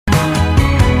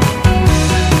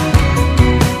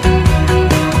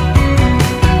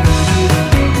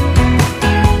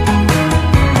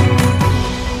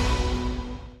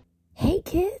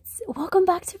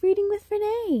back to Reading with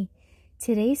Renee.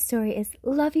 Today's story is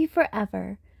Love You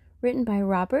Forever, written by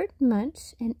Robert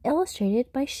Munsch and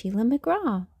illustrated by Sheila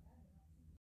McGraw.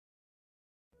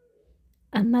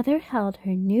 A mother held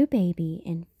her new baby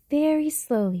and very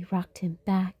slowly rocked him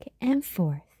back and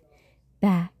forth,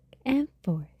 back and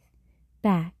forth,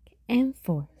 back and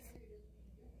forth.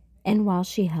 And while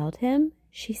she held him,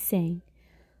 she sang,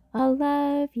 I'll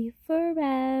love you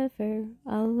forever,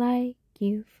 I'll like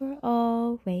you for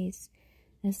always.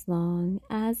 As long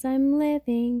as I'm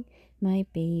living, my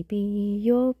baby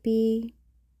you'll be.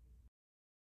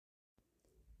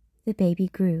 The baby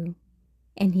grew,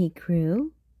 and he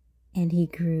grew, and he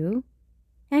grew,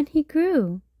 and he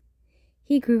grew.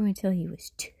 He grew until he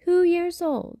was 2 years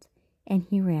old, and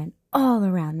he ran all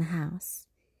around the house.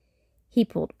 He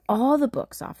pulled all the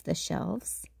books off the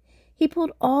shelves. He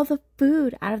pulled all the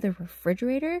food out of the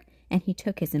refrigerator, and he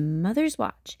took his mother's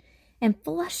watch and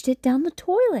flushed it down the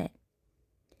toilet.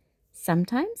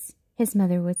 Sometimes his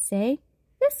mother would say,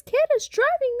 This kid is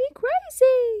driving me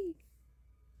crazy.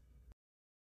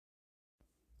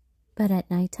 But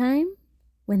at nighttime,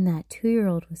 when that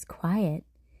 2-year-old was quiet,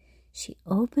 she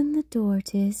opened the door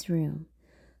to his room,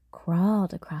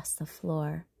 crawled across the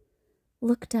floor,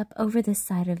 looked up over the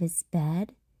side of his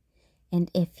bed,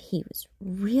 and if he was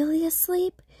really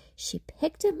asleep, she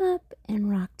picked him up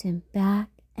and rocked him back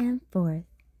and forth,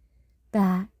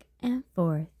 back and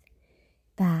forth,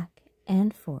 back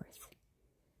and forth.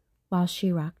 While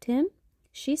she rocked him,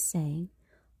 she sang,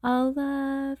 I'll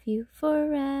love you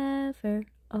forever,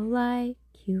 I'll like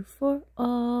you for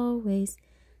always.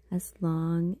 As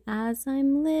long as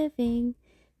I'm living,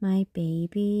 my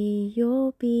baby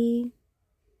you'll be.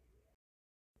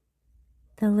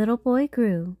 The little boy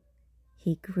grew.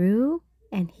 He grew,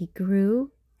 and he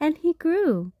grew, and he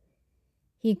grew.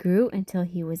 He grew until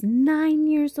he was 9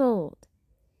 years old,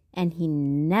 and he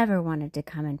never wanted to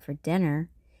come in for dinner.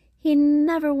 He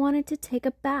never wanted to take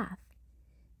a bath.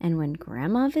 And when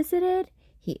Grandma visited,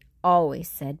 he always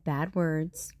said bad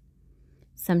words.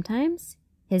 Sometimes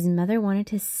his mother wanted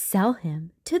to sell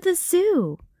him to the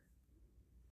zoo.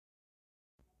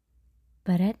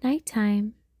 But at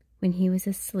nighttime, when he was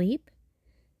asleep,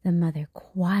 the mother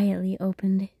quietly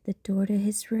opened the door to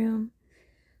his room,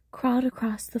 crawled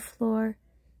across the floor,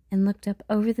 and looked up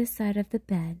over the side of the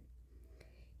bed.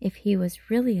 If he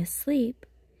was really asleep,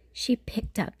 she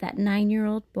picked up that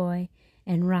 9-year-old boy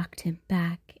and rocked him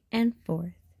back and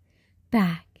forth,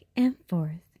 back and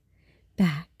forth,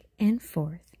 back and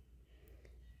forth.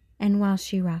 And while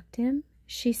she rocked him,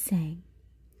 she sang,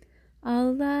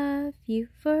 I'll love you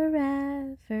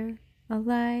forever, I'll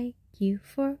like you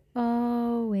for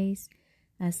always.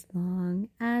 As long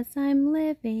as I'm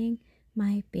living,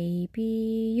 my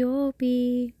baby you'll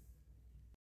be.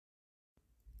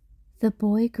 The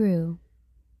boy grew.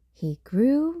 He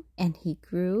grew, and he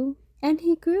grew, and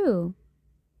he grew.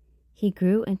 He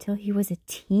grew until he was a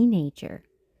teenager.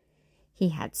 He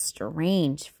had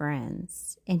strange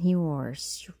friends, and he wore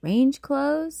strange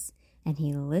clothes, and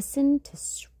he listened to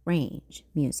strange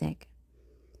music.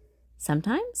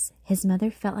 Sometimes his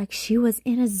mother felt like she was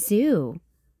in a zoo.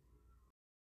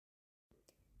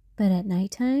 But at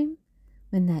nighttime,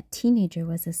 when that teenager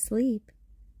was asleep,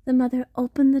 the mother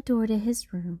opened the door to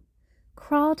his room,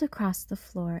 crawled across the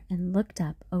floor, and looked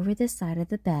up over the side of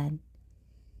the bed.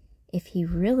 If he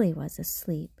really was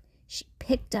asleep, she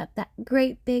picked up that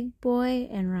great big boy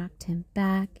and rocked him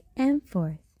back and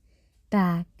forth,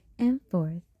 back and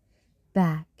forth,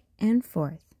 back and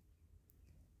forth.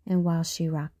 And while she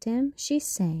rocked him, she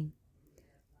sang,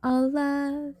 I'll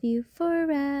love you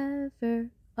forever,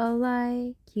 I'll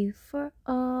like you for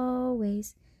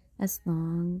always. As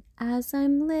long as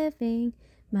I'm living,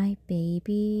 my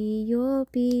baby you'll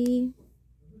be.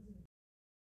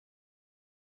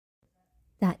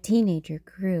 That teenager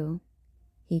grew.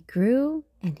 He grew,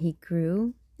 and he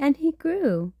grew, and he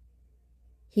grew.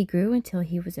 He grew until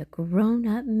he was a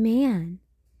grown-up man.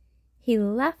 He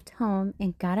left home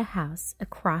and got a house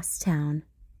across town.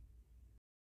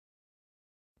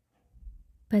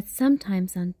 But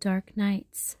sometimes on dark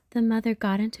nights, the mother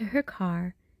got into her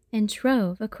car and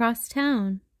drove across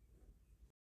town.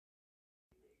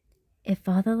 If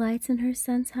all the lights in her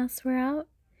son's house were out,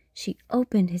 she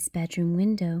opened his bedroom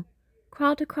window,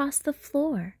 crawled across the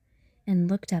floor, and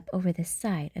looked up over the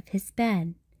side of his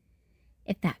bed.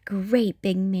 If that great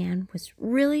big man was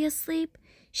really asleep,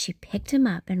 she picked him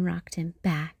up and rocked him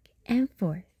back and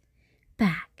forth,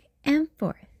 back and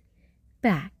forth,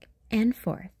 back and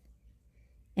forth.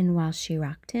 And while she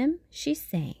rocked him, she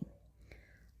sang,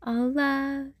 I'll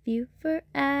love you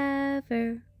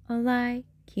forever, I'll like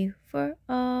you for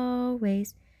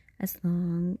always. As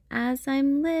long as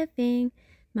I'm living,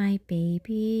 my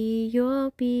baby you'll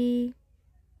be.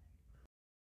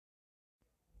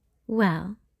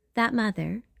 Well, that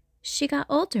mother, she got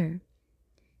older.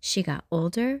 She got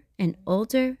older and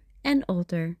older and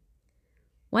older.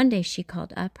 One day she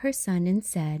called up her son and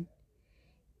said,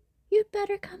 "You'd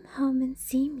better come home and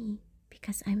see me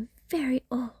because I'm very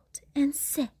old and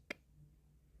sick."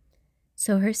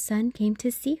 So her son came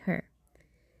to see her.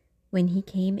 When he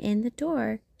came in the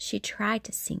door, she tried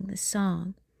to sing the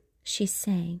song. She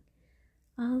sang,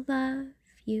 "I'll love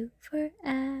you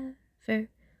forever,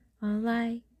 I'll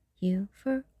like you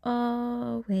for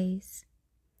always."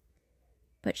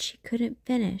 But she couldn't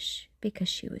finish because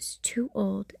she was too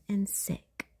old and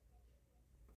sick.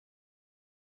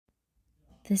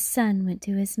 The son went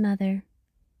to his mother.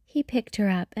 He picked her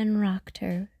up and rocked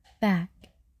her back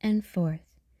and forth,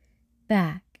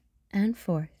 back and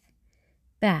forth,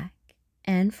 back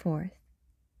and forth.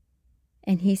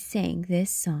 And he sang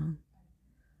this song,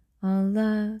 "I'll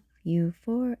love you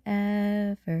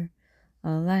forever,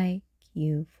 I'll like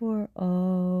you for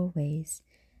always.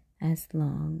 As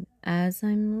long as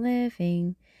I'm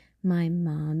living, my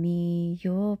mommy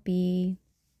you'll be."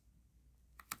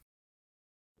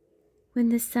 When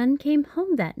the son came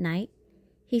home that night,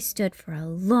 he stood for a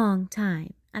long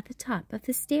time at the top of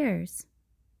the stairs.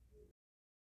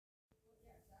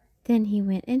 Then he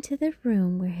went into the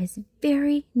room where his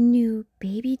very new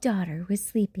baby daughter was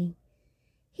sleeping.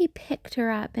 He picked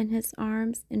her up in his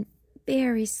arms and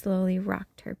very slowly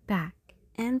rocked her back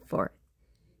and forth,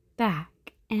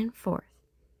 back and forth,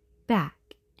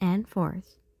 back and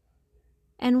forth.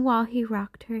 And while he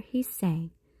rocked her, he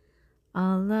sang,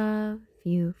 "I'll love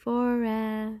you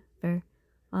forever,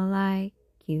 I'll like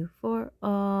you for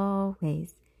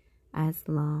always. As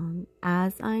long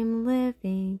as I'm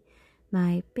living,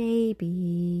 my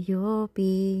baby you'll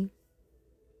be."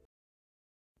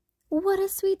 What a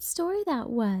sweet story that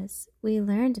was. We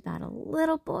learned about a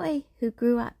little boy who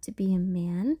grew up to be a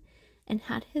man and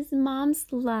had his mom's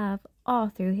love all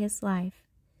through his life.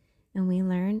 And we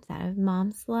learned that a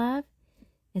mom's love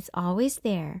is always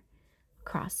there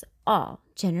across all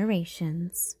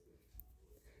generations.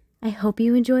 I hope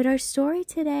you enjoyed our story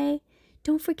today.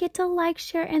 Don't forget to like,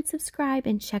 share, and subscribe,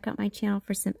 and check out my channel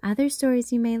for some other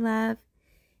stories you may love.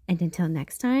 And until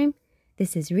next time,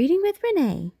 this is Reading with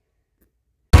Renee.